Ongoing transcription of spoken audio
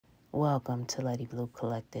Welcome to Letiblu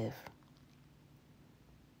Collective.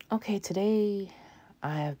 Okay, today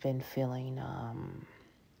I have been feeling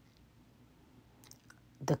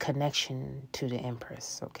the connection to the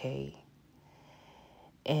Empress, okay?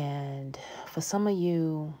 And for some of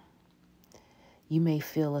you, you may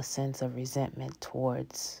feel a sense of resentment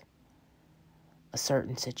towards a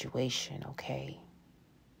certain situation, okay?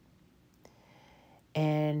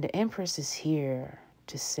 And the Empress is here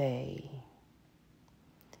to say,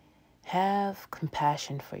 have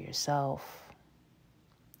compassion for yourself,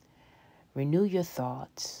 renew your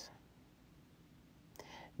thoughts,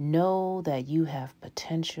 know that you have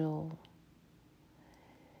potential,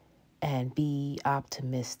 and be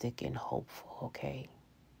optimistic and hopeful, okay?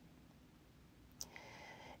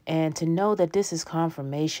 And to know that this is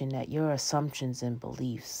confirmation that your assumptions and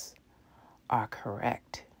beliefs are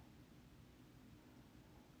correct.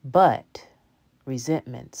 But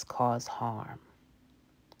resentments cause harm.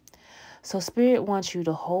 So Spirit wants you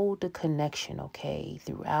to hold the connection, okay,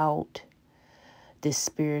 throughout this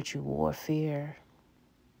spiritual warfare.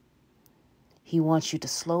 He wants you to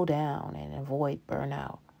slow down and avoid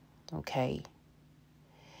burnout, okay?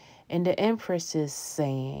 And the Empress is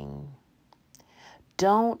saying,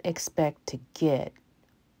 don't expect to get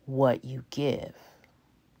what you give.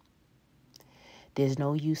 There's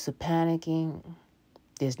no use of panicking.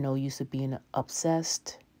 There's no use of being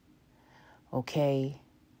obsessed, okay?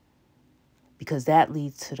 Because that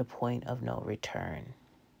leads to the point of no return.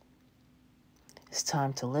 It's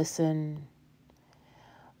time to listen.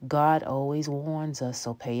 God always warns us,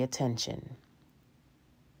 so pay attention.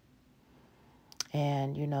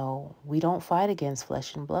 And, we don't fight against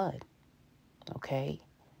flesh and blood, okay?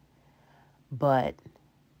 But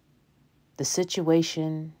the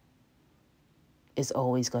situation is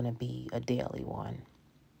always going to be a daily one.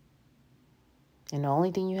 And the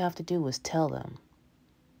only thing you have to do is tell them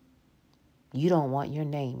you don't want your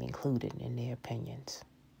name included in their opinions.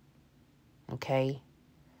 Okay?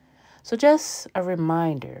 So just a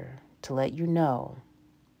reminder to let you know,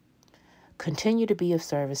 continue to be of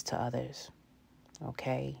service to others.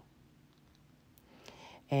 Okay?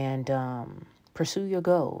 And pursue your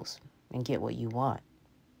goals and get what you want.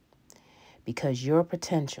 Because your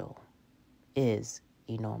potential is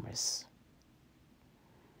enormous.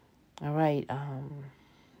 All right,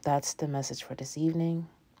 that's the message for this evening.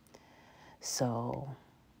 So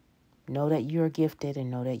know that you're gifted and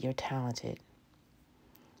know that you're talented.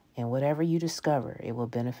 And whatever you discover, it will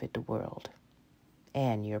benefit the world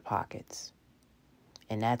and your pockets.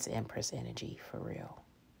 And that's Empress energy for real.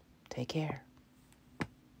 Take care.